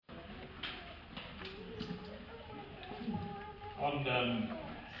On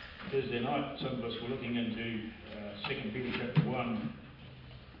Thursday night, some of us were looking into 2 Peter chapter 1,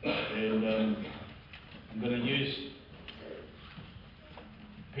 and I'm going to use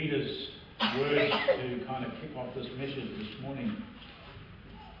Peter's words to kind of kick off this message this morning.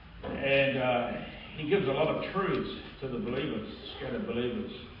 And he gives a lot of truths to the believers, scattered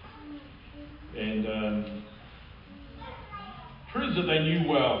believers, and truths that they knew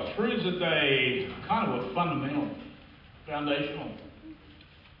well, truths that they kind of were fundamental, foundational.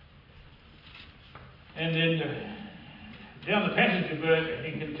 And then down the passage of it,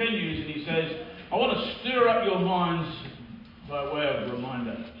 he continues and he says, I want to stir up your minds by way of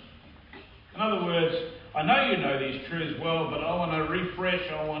reminder. In other words, I know you know these truths well, but I want to refresh,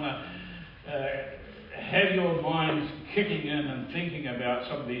 I want to have your minds kicking in and thinking about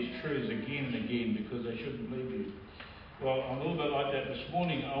some of these truths again and again, because they shouldn't leave you. Well, I'm a little bit like that this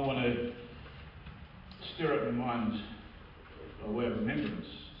morning. I want to stir up your minds by way of remembrance.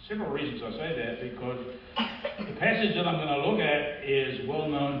 Several reasons I say that, because the passage that I'm going to look at is well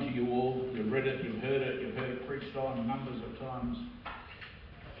known to you all. You've read it, you've heard it preached on numbers of times.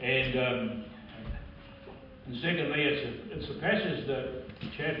 And secondly, it's a passage that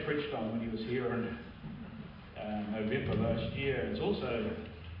Chad preached on when he was here in November last year. It's also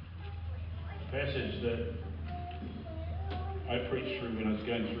a passage that I preached through when I was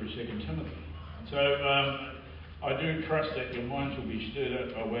going through 2 Timothy. So I do trust that your minds will be stirred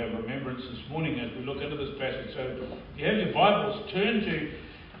up by way of remembrance this morning as we look into this passage. So if you have your Bibles, turn to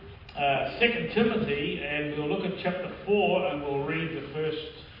 2 Timothy, and we'll look at chapter 4 and we'll read the first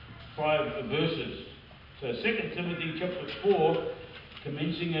 5 verses. So 2 Timothy chapter 4,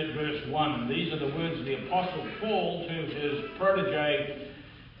 commencing at verse 1. And these are the words of the Apostle Paul to his protege,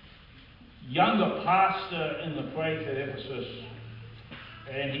 younger pastor in the faith at Ephesus.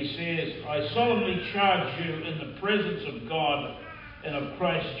 And he says, I solemnly charge you in the presence of God and of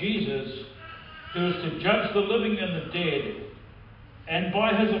Christ Jesus, who is to judge the living and the dead, and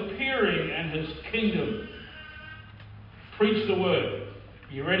by his appearing and his kingdom, preach the word.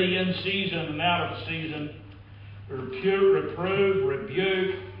 Be ready in season and out of season. Reprove,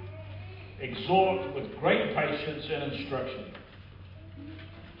 rebuke, exhort with great patience and instruction.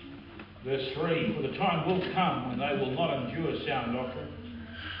 Verse 3, for the time will come when they will not endure sound doctrine,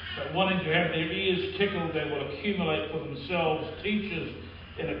 but wanting to have their ears tickled, they will accumulate for themselves teachers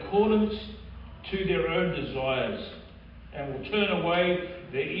in accordance to their own desires, and will turn away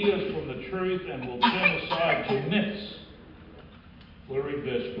their ears from the truth and will turn aside to myths. We'll read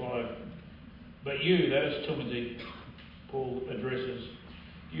verse 5. But you, that is Timothy, Paul addresses,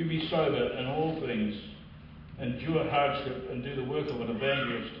 you be sober in all things, endure hardship, and do the work of an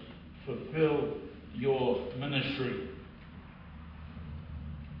evangelist, fulfill your ministry.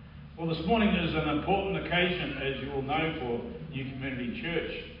 Well, this morning is an important occasion, as you all know, for New Community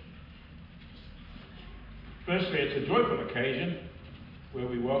Church. Firstly, it's a joyful occasion where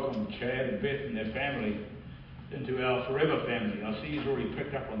we welcome Chad and Beth and their family into our forever family. I see he's already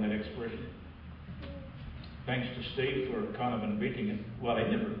picked up on that expression. Thanks to Steve for kind of inventing it. Well, he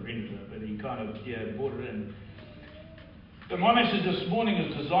never invented it, but he kind of brought it in. But my message this morning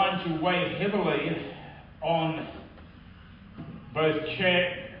is designed to weigh heavily on both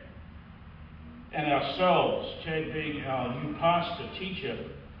Chad and ourselves, Chad being our new pastor, teacher,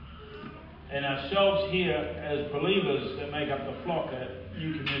 and ourselves here as believers that make up the flock at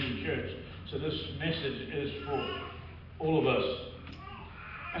New Community Church. So this message is for all of us.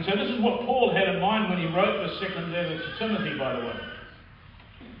 And so this is what Paul had in mind when he wrote the second letter to Timothy, by the way.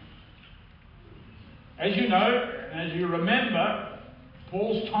 As you know, and as you remember,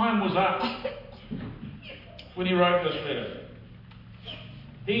 Paul's time was up when he wrote this letter.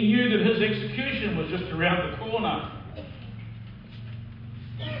 He knew that his execution was just around the corner.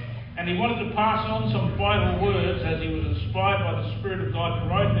 And he wanted to pass on some vital words as he was inspired by the Spirit of God to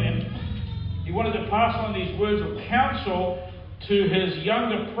write them. He wanted to pass on these words of counsel to his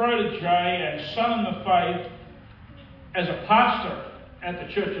younger protege and son in the faith as a pastor at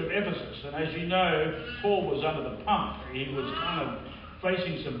the church of Ephesus. And as you know, Paul was under the pump. He was kind of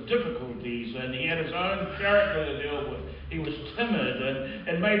facing some difficulties, and he had his own character to deal with. He was timid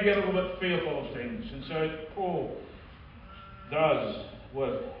and maybe a little bit fearful of things. And so Paul does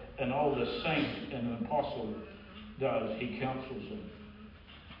what an older saint and an apostle does. He counsels him.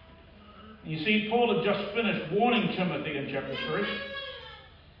 You see, Paul had just finished warning Timothy in chapter 3.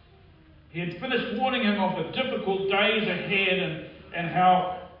 He had finished warning him of the difficult days ahead and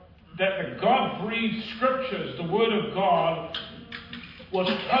how that the God-breathed scriptures, the Word of God, was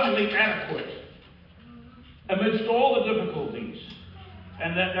totally adequate amidst all the difficulties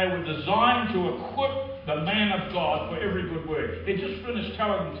and that they were designed to equip the man of God for every good work. He just finished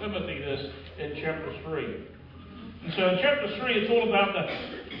telling Timothy this in chapter 3. And so in chapter 3, it's all about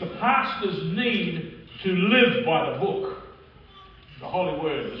the pastor's need to live by the book, the Holy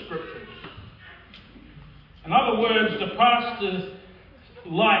Word, the Scriptures. In other words, the pastor's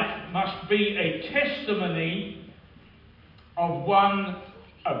life must be a testimony of one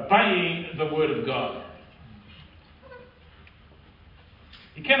obeying the Word of God.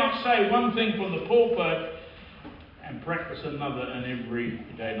 You cannot say one thing from the pulpit and practice another in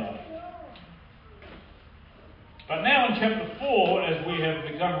everyday life. But now in chapter 4, as we have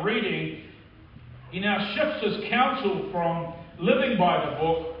begun reading, he now shifts his counsel from living by the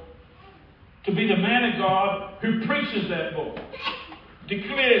book to be the man of God who preaches that book,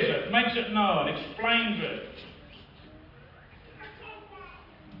 declares it, makes it known, explains it.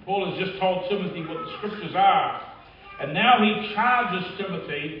 Paul has just told Timothy what the Scriptures are, and now he charges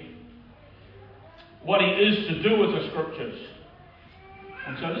Timothy what he is to do with the Scriptures.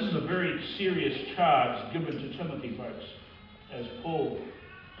 And so this is a very serious charge given to Timothy, folks, as Paul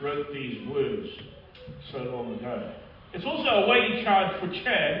wrote these words so long ago. It's also a weighty charge for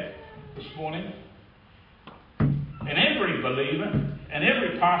Chad this morning, and every believer and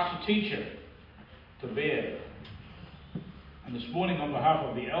every pastor teacher to bear. And this morning, on behalf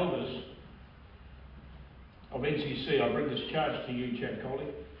of the elders of NCC, I bring this charge to you, Chad Coley,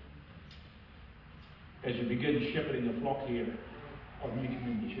 as you begin shepherding the flock here of New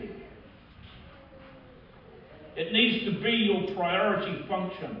Community Church. It needs to be your priority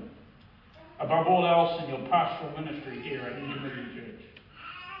function above all else in your pastoral ministry here at New Community Church.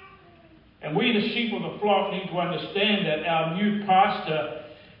 And we, the sheep of the flock, need to understand that our new pastor,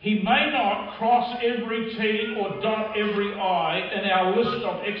 he may not cross every T or dot every I in our list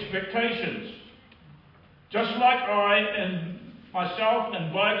of expectations. Just like I and myself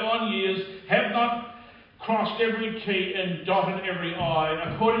in bygone years have not crossed every T and dotted every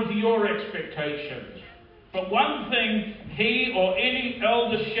I according to your expectations. But one thing he or any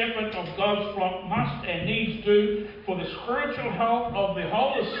elder shepherd of God's flock must and needs do for the spiritual health of the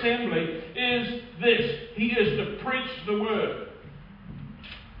whole assembly is this. He is to preach the word.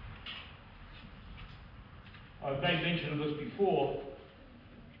 I've made mention of this before,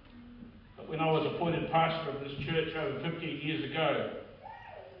 but when I was appointed pastor of this church over 15 years ago,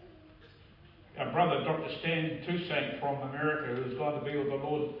 our brother, Dr. Stan Toussaint from America, who's gone to be with the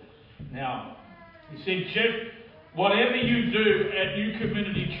Lord now, he said, Jeff, whatever you do at New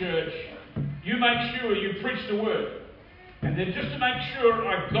Community Church, you make sure you preach the word. And then just to make sure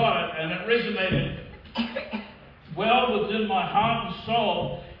I got it and it resonated well within my heart and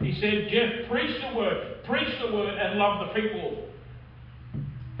soul, he said, Jeff, preach the word and love the people.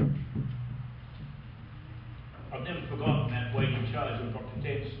 I've never forgotten that weighty charge of Dr.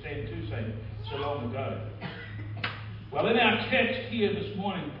 Stan Toussaint so long ago. Well, in our text here this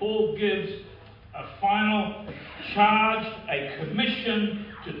morning, Paul gives a final charge, a commission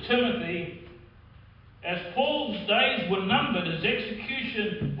to Timothy. As Paul's days were numbered, his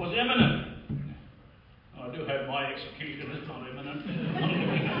execution was imminent. I do hope my execution is not imminent.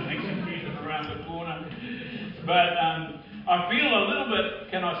 Execution around the corner. But I feel a little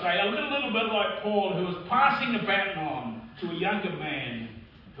bit, can I say, a little bit like Paul, who was passing the baton on to a younger man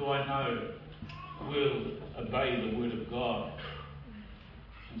who I know will obey the word of God.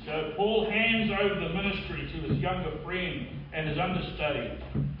 And so Paul hands over the ministry to his younger friend and his understudy.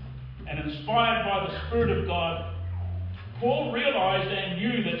 And inspired by the Spirit of God, Paul realized and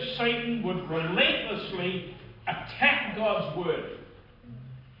knew that Satan would relentlessly attack God's word.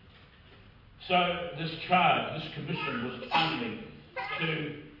 So this charge, this commission was timely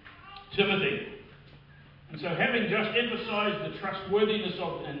to Timothy. And so having just emphasized the trustworthiness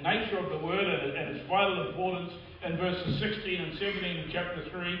of and nature of the word and its vital importance in verses 16 and 17 in chapter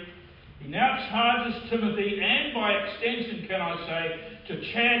 3, he now charges Timothy, and by extension, can I say,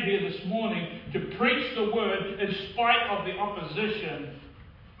 to Chad here this morning, to preach the word in spite of the opposition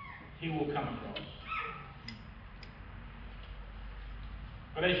he will come across.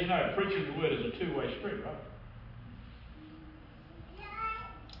 But as you know, preaching the word is a two-way street, right?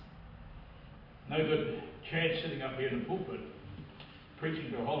 No good Chad sitting up here in the pulpit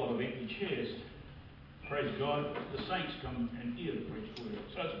preaching to a whole lot of empty chairs. Praise God, the saints come and hear the preached word.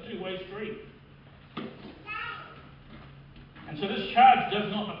 So it's a two-way street. And so this charge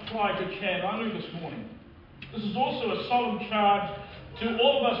does not apply to Chad only this morning. This is also a solemn charge to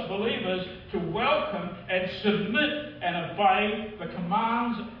all of us believers to welcome and submit and obey the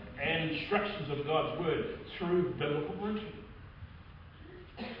commands and instructions of God's word through biblical preaching.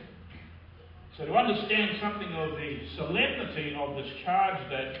 So to understand something of the solemnity of this charge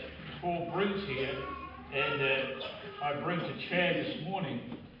that Paul brings here, and I bring to Chad this morning,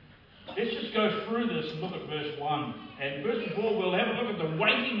 let's just go through this and look at verse 1. And first of all, we'll have a look at the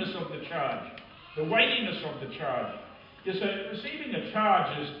weightiness of the charge. The weightiness of the charge. Yeah, so receiving a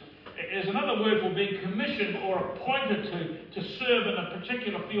charge is another word for being commissioned or appointed to serve in a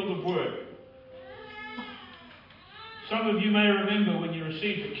particular field of work. Some of you may remember when you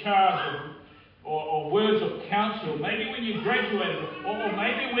received a charge or words of counsel, maybe when you graduated, or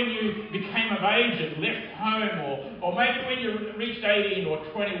maybe when you became of age and left home, or maybe when you reached 18 or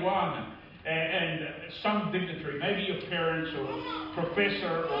 21, and some dignitary, maybe your parents or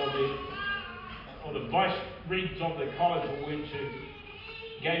professor or the vice regents of the college or went to,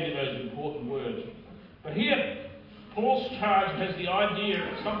 gave you those important words. But here, Paul's charge has the idea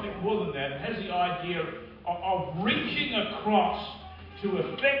of something more than that. It has the idea of reaching across to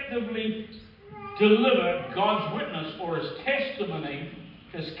effectively deliver God's witness or his testimony,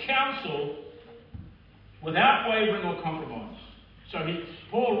 his counsel, without wavering or compromise. So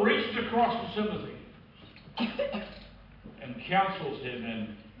Paul reached across to Timothy and counsels him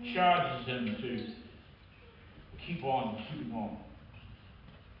and charges him to keep on keeping on.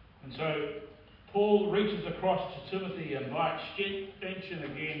 And so Paul reaches across to Timothy and by extension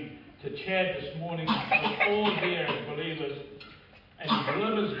again to Chad this morning with all here as believers, and he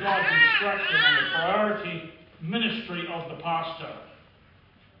delivers God's instruction on the priority ministry of the pastor.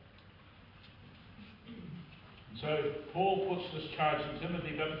 And so Paul puts this charge to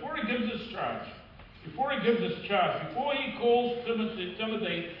Timothy, but before he gives this charge, before he calls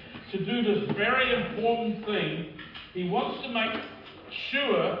Timothy to do this very important thing, he wants to make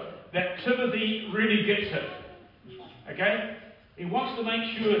sure that Timothy really gets it. Okay? He wants to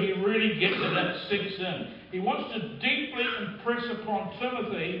make sure he really gets it and it sinks in. He wants to deeply impress upon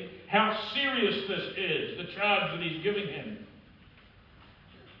Timothy how serious this is, the charge that he's giving him.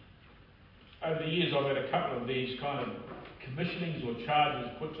 Over the years, I've had a couple of these kind of commissionings or charges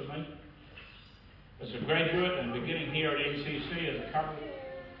put to me. As a graduate and beginning here at NCC as a couple.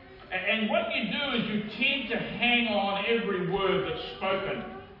 And what you do is you tend to hang on every word that's spoken.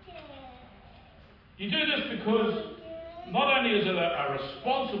 You do this because not only is it a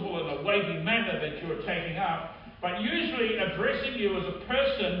responsible and a weighty matter that you're taking up, but usually addressing you as a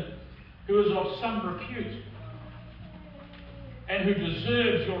person who is of some repute and who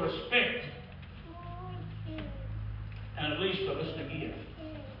deserves your respect and at least a listening ear.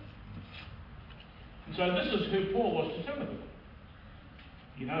 And so this is who Paul was to Timothy.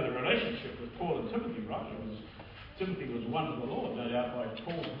 You know the relationship with Paul and Timothy, right? Timothy was one of the Lord, no doubt, by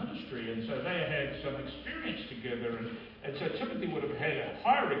Paul's ministry, and so they had some experience together, and so Timothy would have had a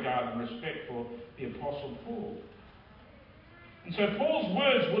high regard and respect for the Apostle Paul. And so Paul's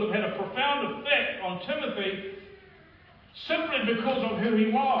words would have had a profound effect on Timothy simply because of who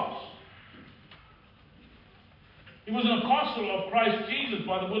he was. He was an apostle of Christ Jesus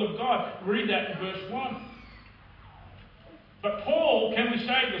by the will of God. Read that in verse 1. But Paul, can we say,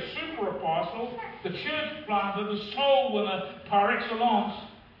 the super apostle, the church planter, the soul winner par excellence,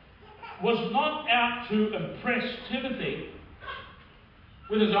 was not out to impress Timothy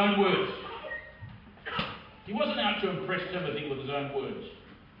with his own words. He wasn't out to impress Timothy with his own words.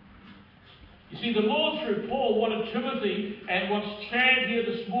 You see, the Lord through Paul wanted Timothy and wants Chad here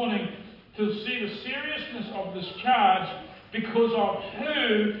this morning to see the seriousness of this charge because of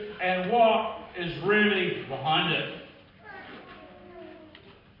who and what is really behind it.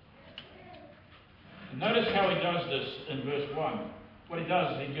 And notice how he does this in verse 1. What he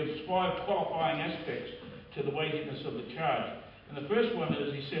does is he gives 5 qualifying aspects to the weightiness of the charge. And the first one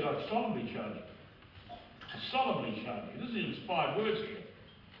is, he said, I solemnly charge you. I solemnly charge you. This is inspired words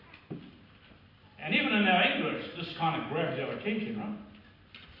here. And even in our English, this kind of grabs our attention, right?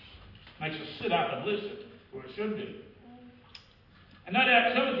 Makes us sit up and listen, or it should do. And no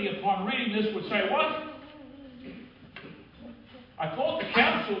doubt Timothy, upon reading this, would say, what? I thought the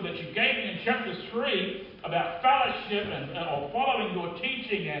counsel that you gave me in chapter 3 about fellowship and or following your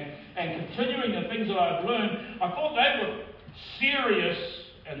teaching and continuing the things that I've learned, I thought they were serious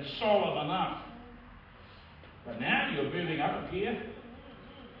and solemn enough. But now you're moving up here.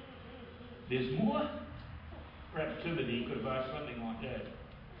 There's more. Perhaps Timothy could have asked something like that.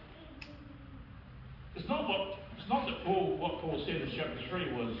 It's not that what Paul said in chapter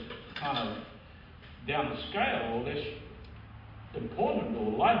 3 was kind of down the scale or less important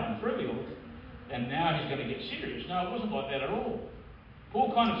or light and trivial, and now he's going to get serious. No, it wasn't like that at all.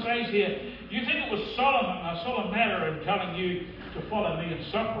 Paul kind of says here, you think it was a solemn matter in telling you to follow me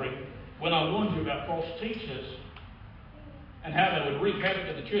in suffering when I warned you about false teachers and how they would wreak havoc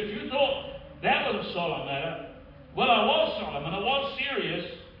in the church. You thought That was a solemn matter. Well, I was solemn, and I was serious,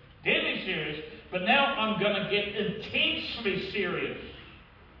 deadly serious, but now I'm going to get intensely serious.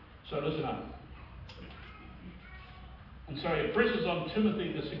 So listen up. And so he presses on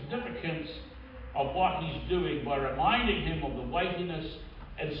Timothy the significance of what he's doing by reminding him of the weightiness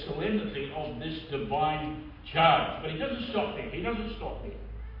and solemnity of this divine charge. But he doesn't stop there.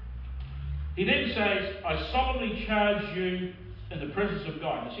 He then says, I solemnly charge you in the presence of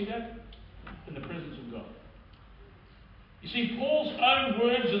God. You see that? In the presence of God. You see, Paul's own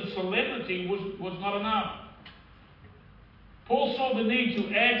words and solemnity was not enough. Paul saw the need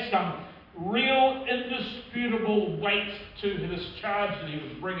to add some real, indisputable weight to this charge that he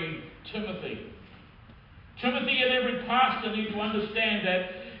was bringing Timothy. Timothy and every pastor need to understand that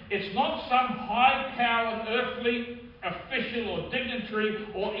it's not some high-powered earthly official or dignitary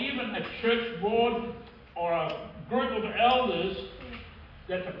or even a church board or a group of elders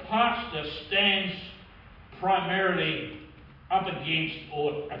that the pastor stands primarily up against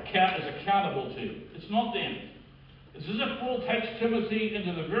or is accountable to. It's not them. It's as if Paul takes Timothy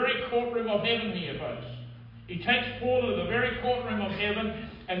into the very courtroom of heaven here, folks. He takes Paul into the very courtroom of heaven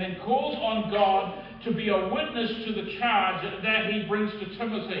and then calls on God to be a witness to the charge that he brings to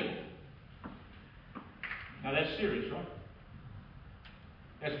Timothy. Now that's serious, right?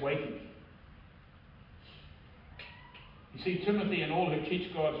 That's weighty. You see, Timothy and all who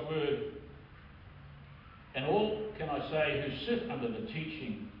teach God's word, and all, can I say, who sit under the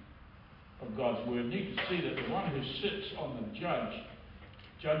teaching of God's word, need to see that the one who sits on the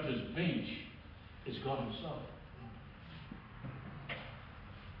judge's bench, is God himself.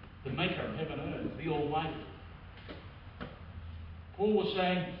 The maker of heaven and earth, the Almighty. Paul was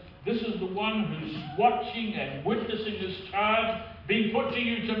saying, this is the one who's watching and witnessing this charge being put to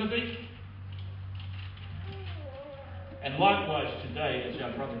you, Timothy. And likewise today, as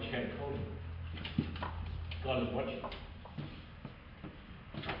our brother Chad told you, God is watching.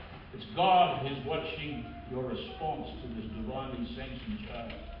 It's God who's watching your response to this divinely sanctioned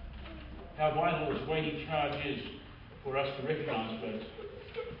charge. How vital this weighty charge is for us to recognize, folks.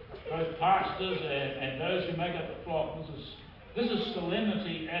 Both pastors and those who make up the flock, this is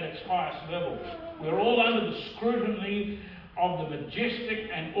solemnity at its highest level. We're all under the scrutiny of the majestic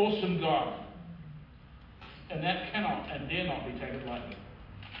and awesome God. And that cannot and dare not be taken lightly.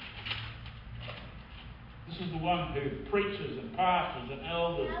 This is the one who preachers and pastors and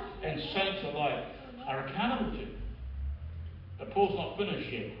elders and saints alike are accountable to. But Paul's not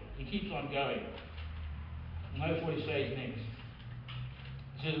finished yet. He keeps on going. And notice what he says next.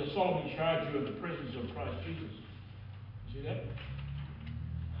 He says, I solemnly charge you in the presence of Christ Jesus. You see that?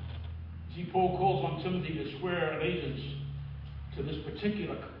 You see, Paul calls on Timothy to swear allegiance to this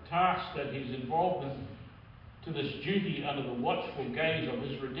particular task that he's involved in, to this duty under the watchful gaze of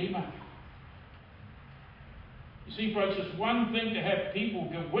his Redeemer. You see, folks, it's one thing to have people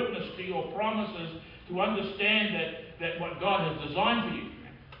give witness to your promises, to understand that what God has designed for you.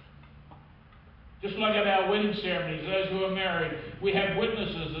 Just like at our wedding ceremonies, those who are married, we have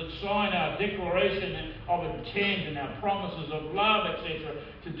witnesses that sign our declaration of intent and our promises of love, etc.,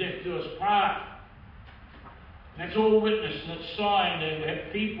 to death do us part. That's all witnessed and it's signed, and we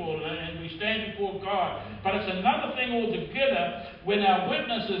have people and we stand before God. But it's another thing altogether when our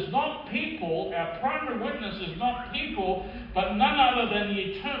witness is not people, our primary witness is not people, but none other than the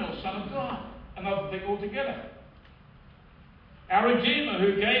eternal Son of God. Another thing altogether. Our Redeemer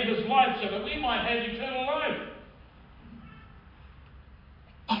who gave his life so that we might have eternal life.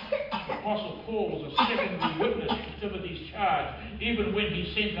 The Apostle Paul was a secondary witness to Timothy's charge, even when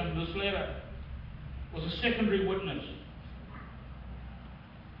he sent him this letter. Was a secondary witness.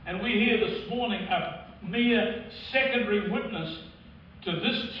 And we hear this morning a mere secondary witness to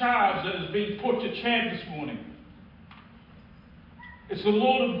this charge that is being put to Chad this morning. It's the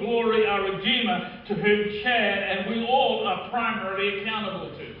Lord of glory, our Redeemer, to whom Chad and we all are primarily accountable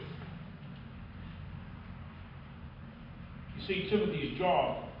to. You see, Timothy's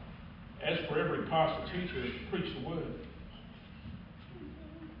job, as for every pastor teacher, is to preach the word.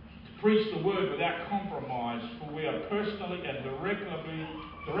 Preach the word without compromise, for we are personally and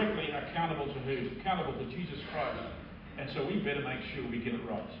directly accountable to who? Accountable to Jesus Christ. And so we better make sure we get it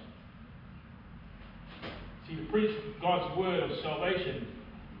right. See, to preach God's word of salvation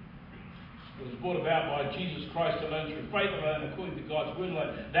was brought about by Jesus Christ alone, through faith alone, according to God's word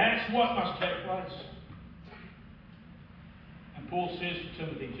alone. That's what must take place. And Paul says to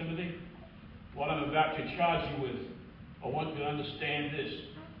Timothy, Timothy, what I'm about to charge you with, I want you to understand this.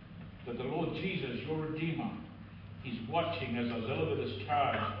 That the Lord Jesus, your Redeemer, He's watching as I deliver this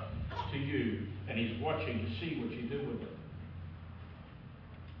charge to you, and He's watching to see what you do with it.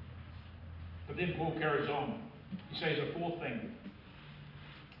 But then Paul carries on. He says a fourth thing.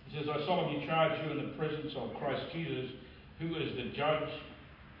 He says, I solemnly charge you in the presence of Christ Jesus, who is the judge,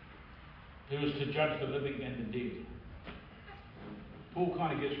 who is to judge the living and the dead. Paul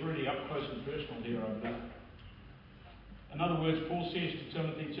kind of gets really up close and personal here, I believe. In other words, Paul says to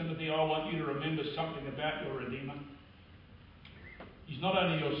Timothy, Timothy, I want you to remember something about your Redeemer. He's not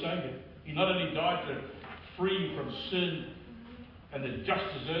only your Saviour. He not only died to free you from sin and the just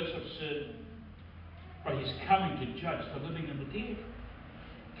deserts of sin, but He's coming to judge the living and the dead.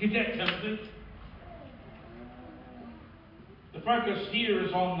 Get that, Timothy? The focus here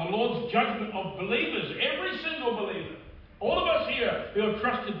is on the Lord's judgment of believers, every single believer. All of us here who have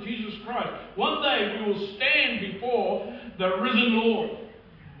trusted Jesus Christ. One day we will stand before the risen Lord.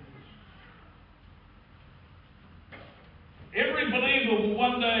 Every believer will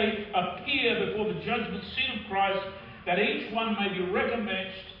one day appear before the judgment seat of Christ, that each one may be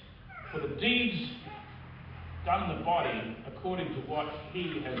recompensed for the deeds done in the body according to what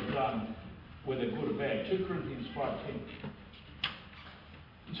he has done, whether good or bad. 2 Corinthians 5:10.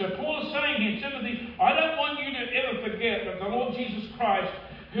 So Paul is saying here, Timothy, I don't want you to ever forget that the Lord Jesus Christ,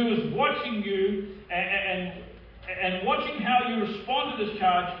 who is watching you and watching how you respond to this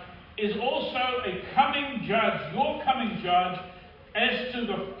charge, is also a coming judge, your coming judge, as to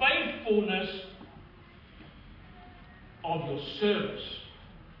the faithfulness of your service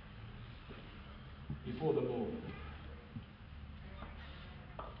before the Lord.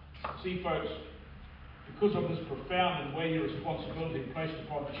 See, folks, because of this profound and weighty responsibility placed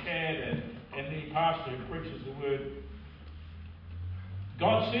upon Chad and any pastor who preaches the word,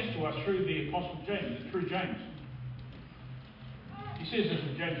 God says to us through the Apostle James, through James. He says this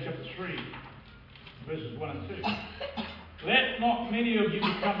in James chapter 3, verses 1 and 2. Let not many of you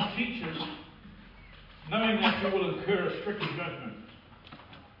become teachers, knowing that you will incur a stricter judgment.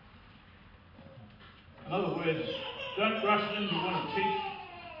 In other words, don't rush in to want to teach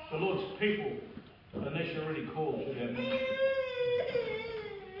the Lord's people unless you're already called to that ministry.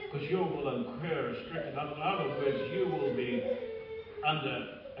 Because you will incur a stricter, in other words, you will be under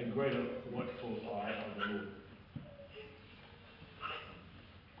a greater watchful eye of the Lord.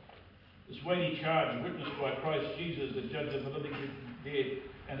 This weighty charge witnessed by Christ Jesus, the judge of the living and dead,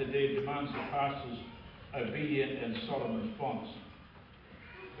 and the dead, demands the pastor's obedient and solemn response.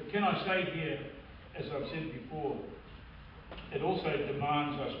 But can I say here, as I've said before, it also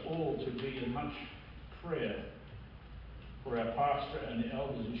demands us all to be in much prayer for our pastor and the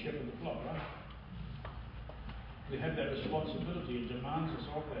elders who shepherd the flock, right? We have that responsibility. It demands us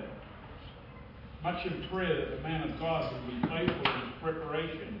of that. Much in prayer that the man of God will be faithful in his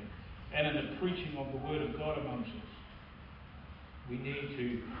preparation and in the preaching of the Word of God amongst us. We need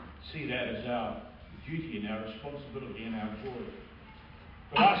to see that as our duty and our responsibility and our joy.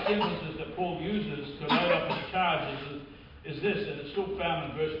 The last emphasis that Paul uses to load up his charges is this, and it's still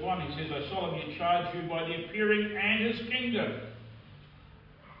found in verse 1. He says, I solemnly charge you by the appearing and His kingdom.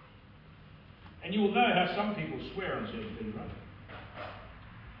 And you will know how some people swear on certain things, right?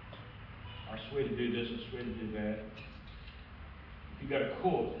 I swear to do this, I swear to do that. If you go to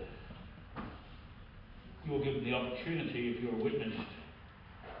court, you will give them the opportunity, if you're a witness.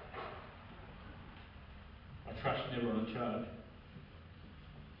 I trust never on a charge.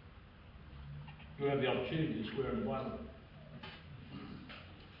 You'll have the opportunity to swear in the Bible.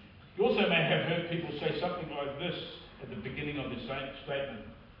 You also may have heard people say something like this at the beginning of the statement.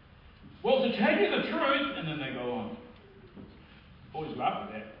 Well, to tell you the truth, and then they go on. Always laugh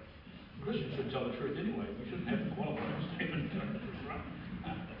at that. Christians should tell the truth anyway. We shouldn't have to qualify a statement.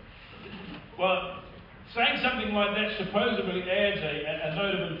 Right? Well, saying something like that supposedly adds a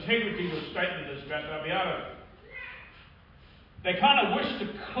note of integrity to a statement that's about to be uttered. They kind of wish to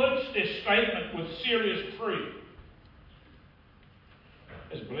clinch their statement with serious truth.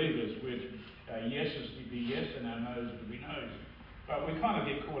 As believers, our yeses to be yes and our noes to be noes. But we kind of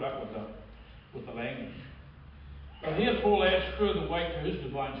get caught up with the language. But here Paul adds further weight to his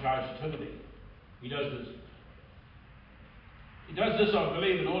divine charge to Timothy. He does this. He does this, I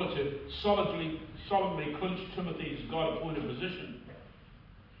believe, in order to solemnly clinch Timothy's God-appointed position.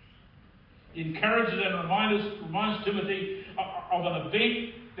 He encourages and reminds Timothy of an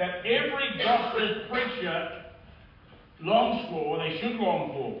event that every gospel preacher longs for, or they should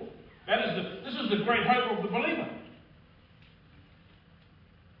long for. This is the great hope of the believer.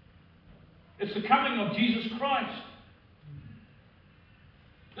 It's the coming of Jesus Christ.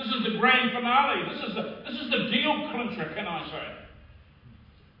 This is the grand finale. This is the deal clincher, can I say.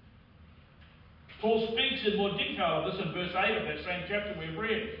 Paul speaks in more detail of this in verse 8 of that same chapter we've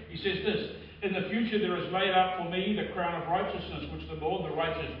read. He says this, In the future there is laid up for me the crown of righteousness, which the Lord, the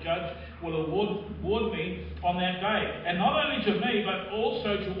righteous judge, will award me on that day. And not only to me, but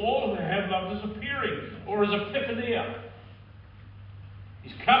also to all who have loved his appearing, or as epiphaneia.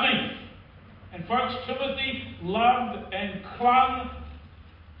 He's coming. And folks, Timothy loved and clung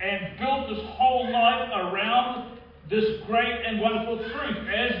and built his whole life around this great and wonderful truth,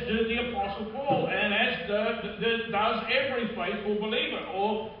 as did the Apostle Paul, and as does every faithful believer,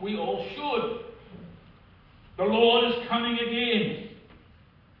 or we all should. The Lord is coming again.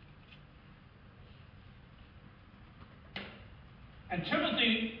 And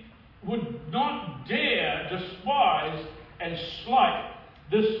Timothy would not dare despise and slight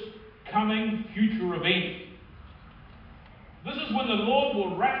this coming future event. This is when the Lord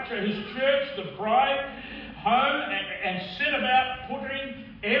will rapture his church, the bride, home and set about putting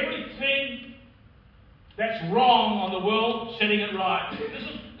everything that's wrong on the world, setting it right.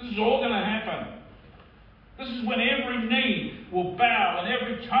 This is all going to happen. This is when every knee will bow and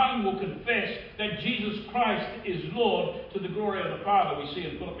every tongue will confess that Jesus Christ is Lord, to the glory of the Father. We see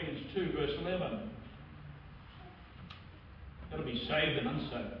in Philippians 2 verse 11. That'll be saved and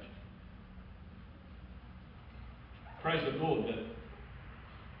unsaved. Praise the Lord that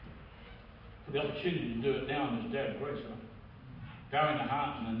for the opportunity to do it now in this day of grace, right? Bowing the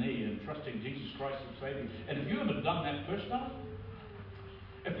heart and the knee and trusting Jesus Christ as Savior. And if you haven't done that personally,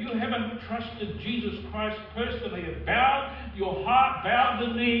 if you haven't trusted Jesus Christ personally and bowed your heart, bowed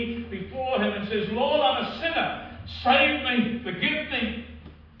the knee before him and says, Lord, I'm a sinner, save me, forgive me,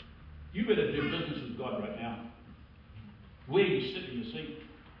 you better do business with God right now. Where you sit in your seat,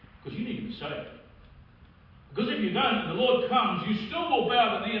 because you need to be saved. Because if you don't, and the Lord comes, you still will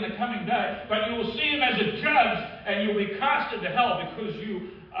bow the knee in the coming day, but you will see him as a judge, and you'll be cast into hell because you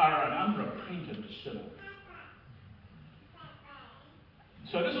are an unrepentant sinner.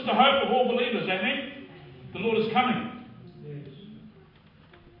 So this is the hope of all believers, amen? The Lord is coming. Yes.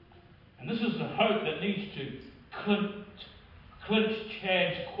 And this is the hope that needs to clinch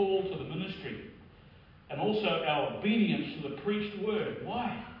Chad's call to the ministry, and also our obedience to the preached word.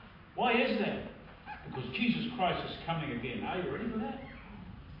 Why? Why is that? Because Jesus Christ is coming again. Are you ready for that?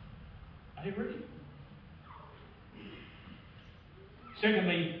 Are you ready?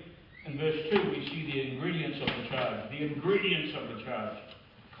 Secondly, in verse 2, we see the ingredients of the charge. The ingredients of the charge.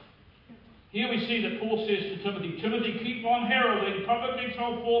 Here we see that Paul says to Timothy, Timothy, keep on heralding, publicly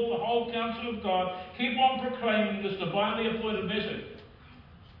tell forth the whole counsel of God. Keep on proclaiming this divinely appointed message.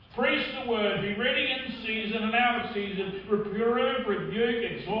 Preach the word, be ready in season and out of season, reprove, rebuke,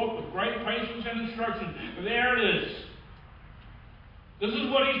 exhort with great patience and instruction. There it is. This is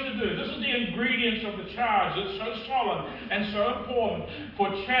what he's to do. This is the ingredients of the charge that's so solemn and so important for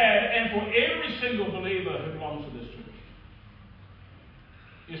Chad and for every single believer who belongs to this church.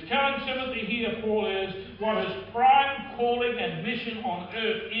 He's telling Timothy here, Paul is, what his prime calling and mission on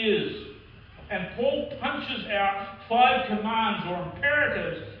earth is. And Paul punches out 5 commands or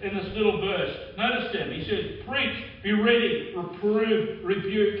imperatives in this little verse. Notice them. He says, preach, be ready, reprove,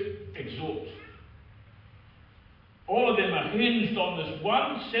 rebuke, exhort. All of them are hinged on this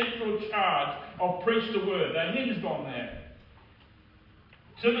one central charge of preach the word. They're hinged on that.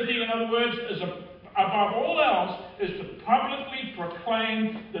 Timothy, in other words, is above all else, is to publicly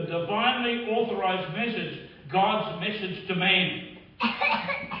proclaim the divinely authorized message, God's message to man.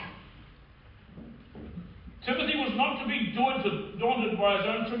 Timothy was not to be daunted by his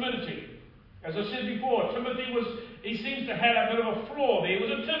own timidity. As I said before, Timothy he seems to have a bit of a flaw there. He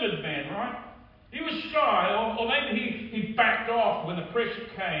was a timid man, right? He was shy, or maybe he backed off when the pressure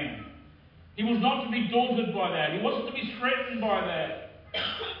came. He was not to be daunted by that. He wasn't to be threatened by that.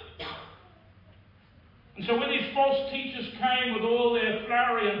 And so when these false teachers came with all their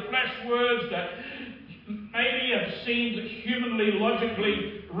flowery and flash words that maybe have seemed humanly,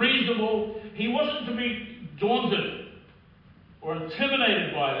 logically reasonable, he wasn't to be daunted or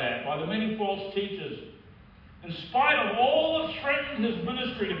intimidated by that, by the many false teachers. In spite of all that threatened his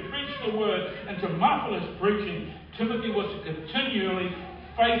ministry to preach the word and to muffle his preaching, Timothy was to continually,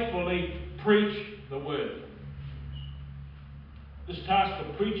 faithfully preach the word. This task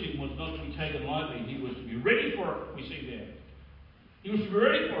of preaching was not to be taken lightly. He was to be ready for it, we see there. He was to be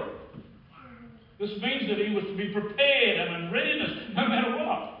ready for it. This means that he was to be prepared and in readiness, no matter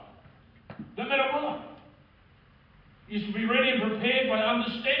what. No matter what. He is to be ready and prepared by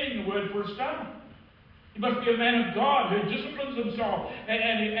understanding the word for a start. He must be a man of God who disciplines himself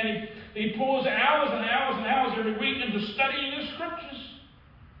and he pours hours and hours and hours every week into studying the scriptures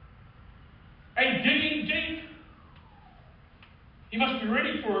and digging deep. He must be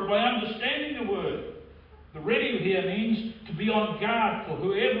ready for it by understanding the word. The ready here means to be on guard for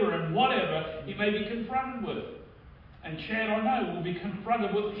whoever and whatever he may be confronted with. And Chad, I know, will be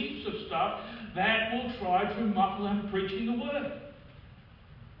confronted with heaps of stuff that will try to muffle him preaching the word.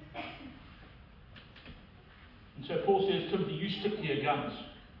 And so Paul says, Timothy, you stick to your guns.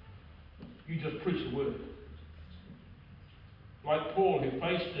 You just preach the word. Like Paul, who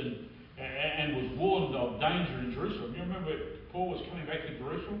faced and was warned of danger in Jerusalem. You remember Paul was coming back to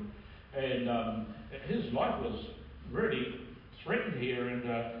Jerusalem, and his life was really threatened here,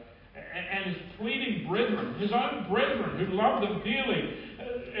 and his pleading brethren, his own brethren who loved him dearly.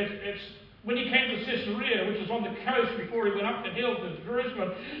 It's when he came to Caesarea, which is on the coast before he went up the hill to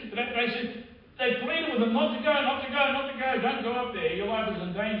Jerusalem, they pleaded with him not to go, don't go up there, your life is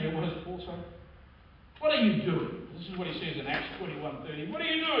in danger. What does Paul say? What are you doing? This is what he says in Acts 21:30. What are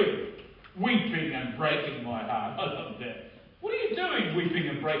you doing? Weeping and breaking my heart. I love that. What are you doing, weeping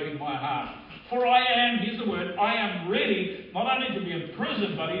and breaking my heart? For I am, here's the word, I am ready not only to be in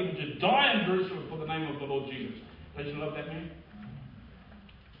prison, but even to die in Jerusalem for the name of the Lord Jesus. Don't you love that man?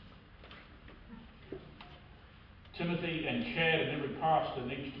 Timothy and Chad and every pastor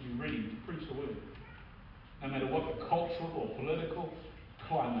needs to be ready to preach the word, no matter what the cultural or political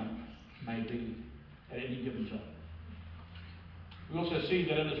climate may be at any given time. We also see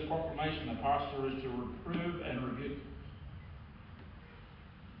that in his proclamation, the pastor is to reprove and rebuke.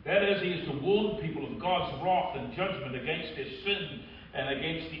 That is, he is to warn people of God's wrath and judgment against their sin and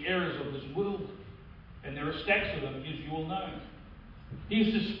against the errors of this world. And there are stacks of them, as you all know. He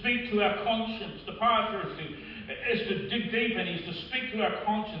is to speak to our conscience. The pastor is to dig deep, and he's to speak to our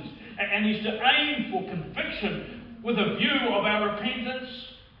conscience. And he's to aim for conviction with a view of our repentance.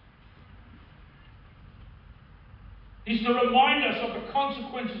 He's to remind us of the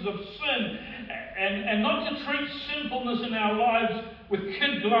consequences of sin and not to treat sinfulness in our lives with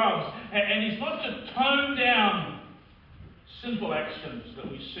kid gloves. And he's not to tone down sinful actions that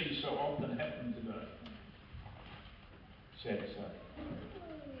we see so often happen today. Sad to say.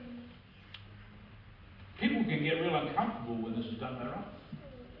 People can get real uncomfortable when this is done right.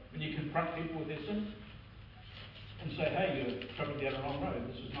 When you confront people with their sins and say, hey, you're traveling down the wrong road.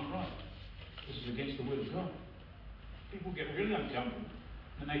 This is not right. This is against the word of God. People get really uncomfortable.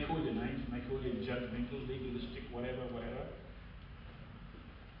 And they call you names, and they call you judgmental, legalistic, whatever.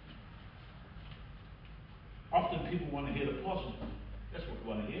 Often people want to hear the positive. That's what we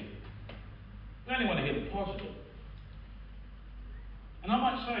want to hear. They only want to hear the positive. And I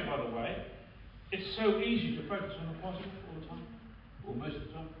might say, by the way, it's so easy to focus on the positive all the time, or most of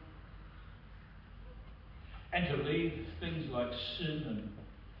the time. And to leave things like sin and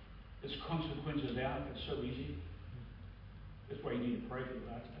its consequences out, it's so easy. That's why you need to pray for the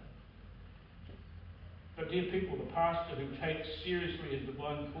pastor. But dear people, the pastor who takes seriously his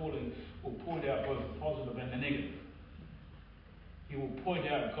divine calling will point out both the positive and the negative. He will point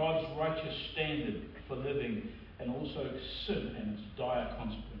out God's righteous standard for living and also sin and its dire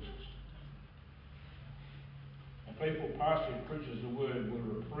consequences. A faithful pastor who preaches the word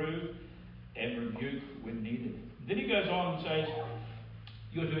will reprove and rebuke when needed. Then he goes on and says,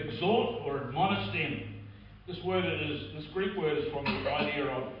 you're to exhort or admonish them. This Greek word is from the idea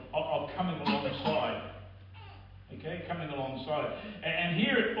of coming alongside. Okay, coming alongside. And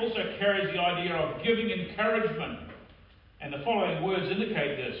here it also carries the idea of giving encouragement. And the following words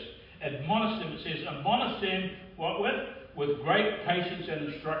indicate this. Admonish them, it says, admonish them, what with? With great patience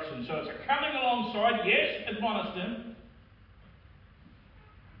and instruction. So it's a coming alongside, yes, admonish them,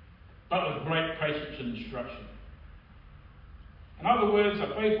 but with great patience and instruction. In other words,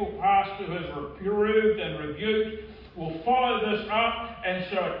 a faithful pastor who has reproved and rebuked will follow this up and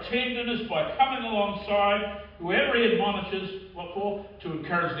show a tenderness by coming alongside whoever he admonishes, what for? To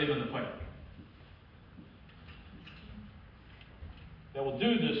encourage them in the faith. They will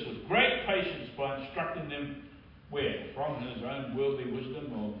do this with great patience by instructing them where? From his own worldly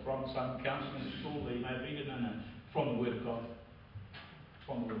wisdom or from some counselling school that he may be in, from the Word of God.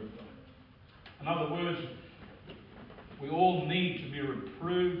 From the Word of God. In other words, we all need to be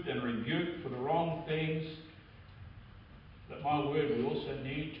reproved and rebuked for the wrong things. But my word, we also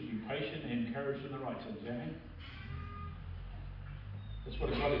need to be patient and encouraged in the right things. Amen? That's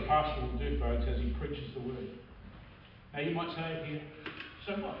what a godly pastor will do, folks, as he preaches the word. Now you might say here,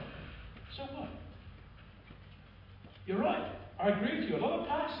 so what? So what? You're right. I agree with you. A lot of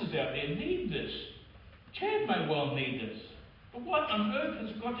pastors out there need this. Chad may well need this. But what on earth has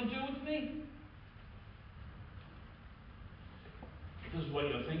it got to do with me? This is what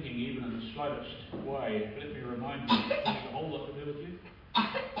you're thinking, even in the slightest way. Let me remind you, it has a whole lot to do with you.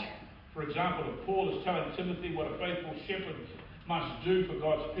 For example, if Paul is telling Timothy what a faithful shepherd must do for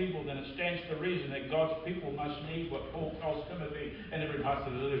God's people, then it stands to reason that God's people must need what Paul tells Timothy and every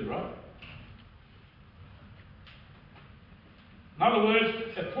pastor to do, right? In other words,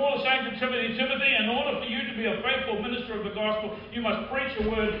 if Paul is saying to Timothy, in order for you to be a faithful minister of the gospel, you must preach the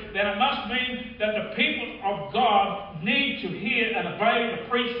word, then it must mean that the people of God need to hear and obey the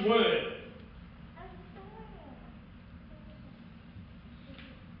preached word.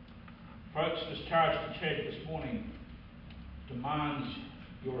 Folks, this charge to Chad this morning demands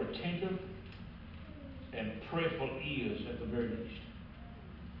your attentive and prayerful ears at the very least.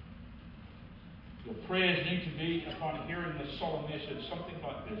 Your prayers need to be, upon hearing this solemn message, something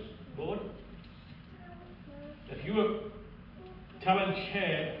like this. Lord, if you are telling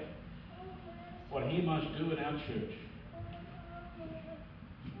Chad what he must do in our church,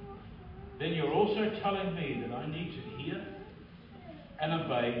 then you're also telling me that I need to hear and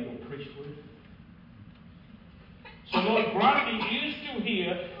obey your preached word. So Lord, grant me ears to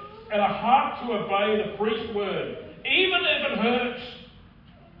hear and a heart to obey the preached word, even if it hurts,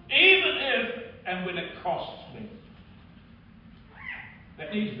 even if and when it costs me.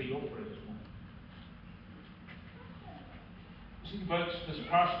 That needs to be your prayer this morning. See, folks, this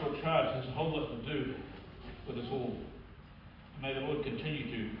pastoral charge has a whole lot to do with us all. May the Lord continue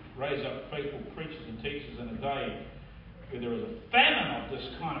to raise up faithful preachers and teachers in a day where there is a famine of this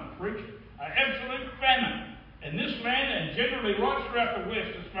kind of preaching, an absolute famine in this land and generally right throughout the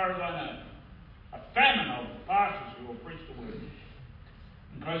West, as far as I know. A famine of pastors who will preach the word.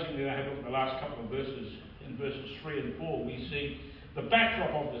 In closing, we have a look at the last couple of verses. In verses 3 and 4, we see the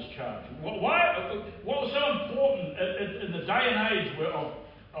backdrop of this charge. What was so important in the day and age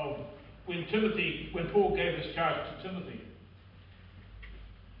of when Paul gave this charge to Timothy?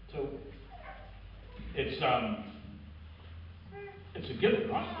 So it's a given,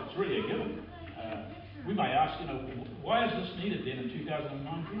 right? It's really a given. We may ask, why is this needed then in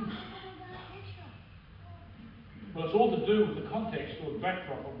 2019? Well, it's all to do with the context or the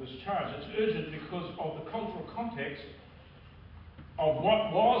backdrop of this charge. It's urgent because of the cultural context of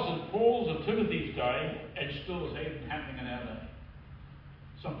what was in Paul's and Timothy's day and still is even happening in our day.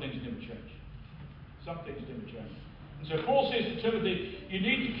 Some things never change. Some things never change. And so Paul says to Timothy, you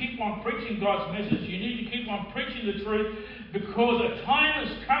need to keep on preaching God's message. You need to keep on preaching the truth because a time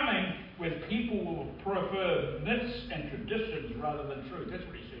is coming when people will prefer myths and traditions rather than truth. That's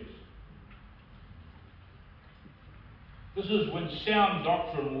what he says. This is when sound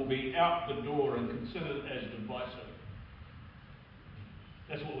doctrine will be out the door and considered as divisive.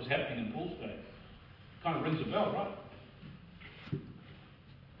 That's what was happening in Paul's day. Kind of rings a bell, right?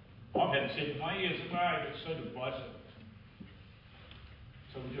 I've had it said in my ears, it's so divisive.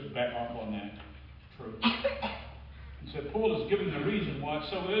 So we just back off on that. True. And so Paul is giving the reason why it's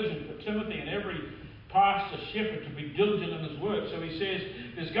so urgent for Timothy and every pastor, shepherd to be diligent in his work. So he says,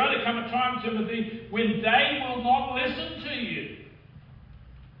 there's going to come a time, Timothy, when they will not listen to you.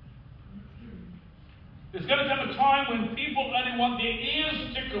 There's going to come a time when people only want their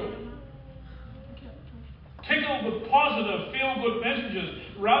ears tickled. Tickled with positive, feel-good messages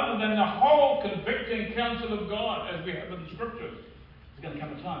rather than the whole convicting counsel of God as we have in the Scriptures. There's going to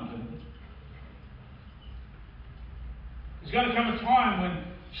come a time, Timothy. There's going to come a time when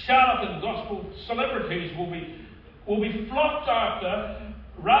charlatan gospel celebrities will be flocked after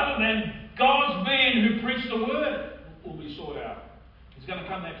rather than God's men who preach the word will be sought out. It's going to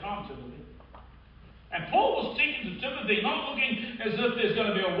come that time, Timothy. And Paul was speaking to Timothy, not looking as if there's going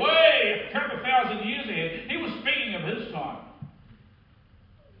to be a couple of thousand years ahead. He was speaking of his time.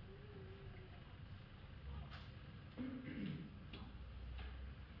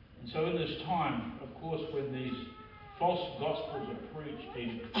 And so in this time, of course, when these false gospels are preached,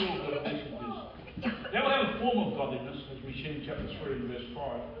 these feel-good messages, they will have a form of godliness, as we see in chapter 3 and verse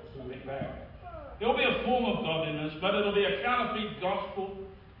 5, if we went back. There will be a form of godliness, but it will be a counterfeit gospel.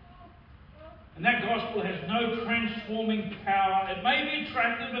 And that gospel has no transforming power. It may be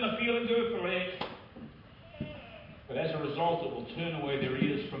attractive and appealing to a flesh, but as a result it will turn away their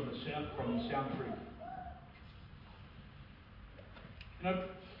ears from the sound truth.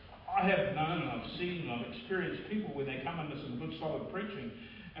 I have known and I've seen and I've experienced people when they come into some good solid preaching,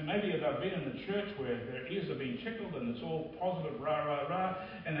 and maybe they've been in a church where their ears are being tickled and it's all positive, rah, rah, rah,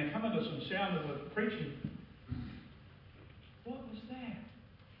 and they come into some sound of the preaching. What was that?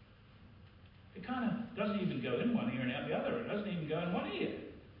 It kind of doesn't even go in one ear and out the other. It doesn't even go in one ear.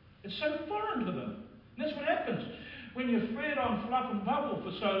 It's so foreign to them. And that's what happens. When you're fed on fluff and bubble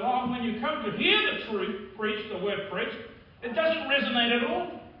for so long, when you come to hear the truth preached, the word preached, it doesn't resonate at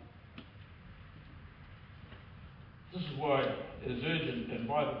all. This is why it is urgent and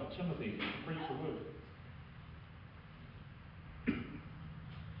vital for Timothy to preach the word.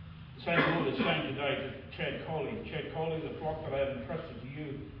 Same Lord is saying today to Chad Coley, the flock that I have entrusted to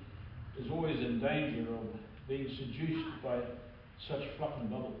you is always in danger of being seduced by such fluff and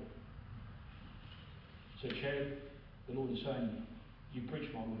bubble. So Chad, the Lord is saying, you preach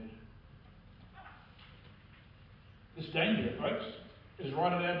my word. This danger, folks, is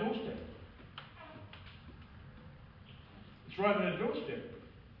right at our doorstep. It's right at our doorstep.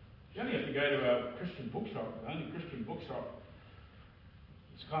 You only have to go to our Christian bookshop, the only Christian bookshop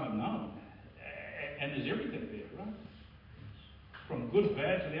it's kind of known. And there's everything there, right? From good,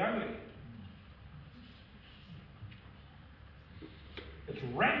 bad to the ugly. It's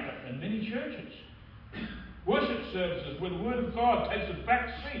rampant in many churches. Worship services where the Word of God takes a back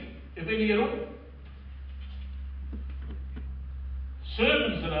seat, if any at all.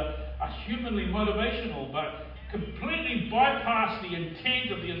 Sermons that are humanly motivational but completely bypass the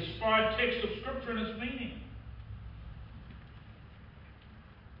intent of the inspired text of Scripture and its meaning.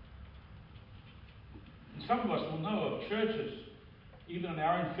 And some of us will know of churches, even in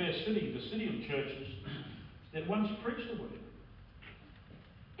our own fair city, the city of churches, that once preached the Word,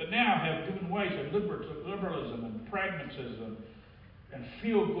 but now have given way to liberalism and pragmatism and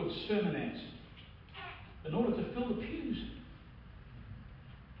feel-good sermonettes in order to fill the pews.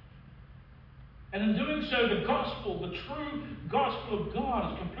 And in doing so, the gospel, the true gospel of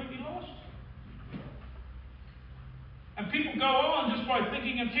God, is completely lost. And people go on just by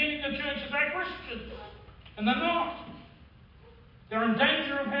thinking attending the church is they're Christians. And they're not. They're in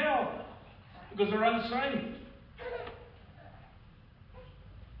danger of hell because they're unsaved.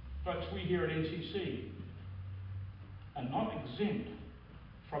 Folks, we here at NCC are not exempt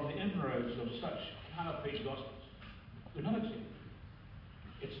from the inroads of such counterfeit gospels. We're not exempt.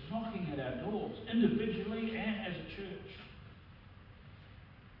 It's knocking at our doors, individually and as a church.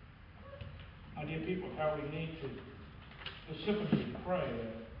 My dear people, how we need to specifically pray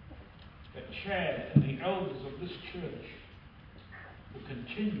that Chad and the elders of this church will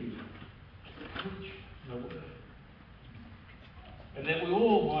continue to preach the Word. And that we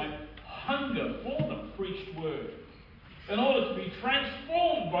all might hunger for the preached Word in order to be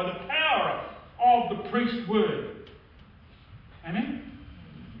transformed by the power of the preached Word. Amen?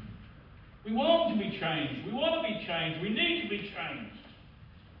 We want to be changed. We want to be changed. We need to be changed.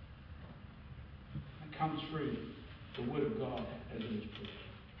 It comes through the Word of God as it is preached.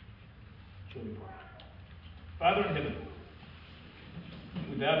 Shall we pray? Father in heaven,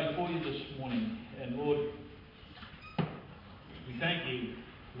 we bow before you this morning, and Lord, we thank you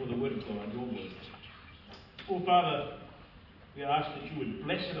for the Word of God, your Word. Oh, Father, we ask that you would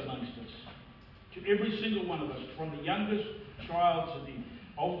bless it amongst us, to every single one of us, from the youngest child to the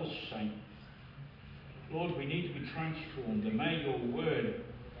oldest saint. Lord, we need to be transformed, and may your Word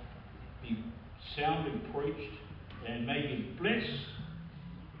be soundly preached, and may you bless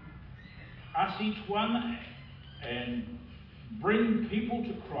us each one and bring people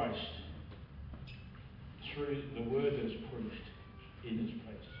to Christ through the Word that is preached in this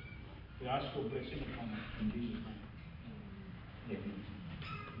place. We ask your blessing upon us in Jesus' name. Amen.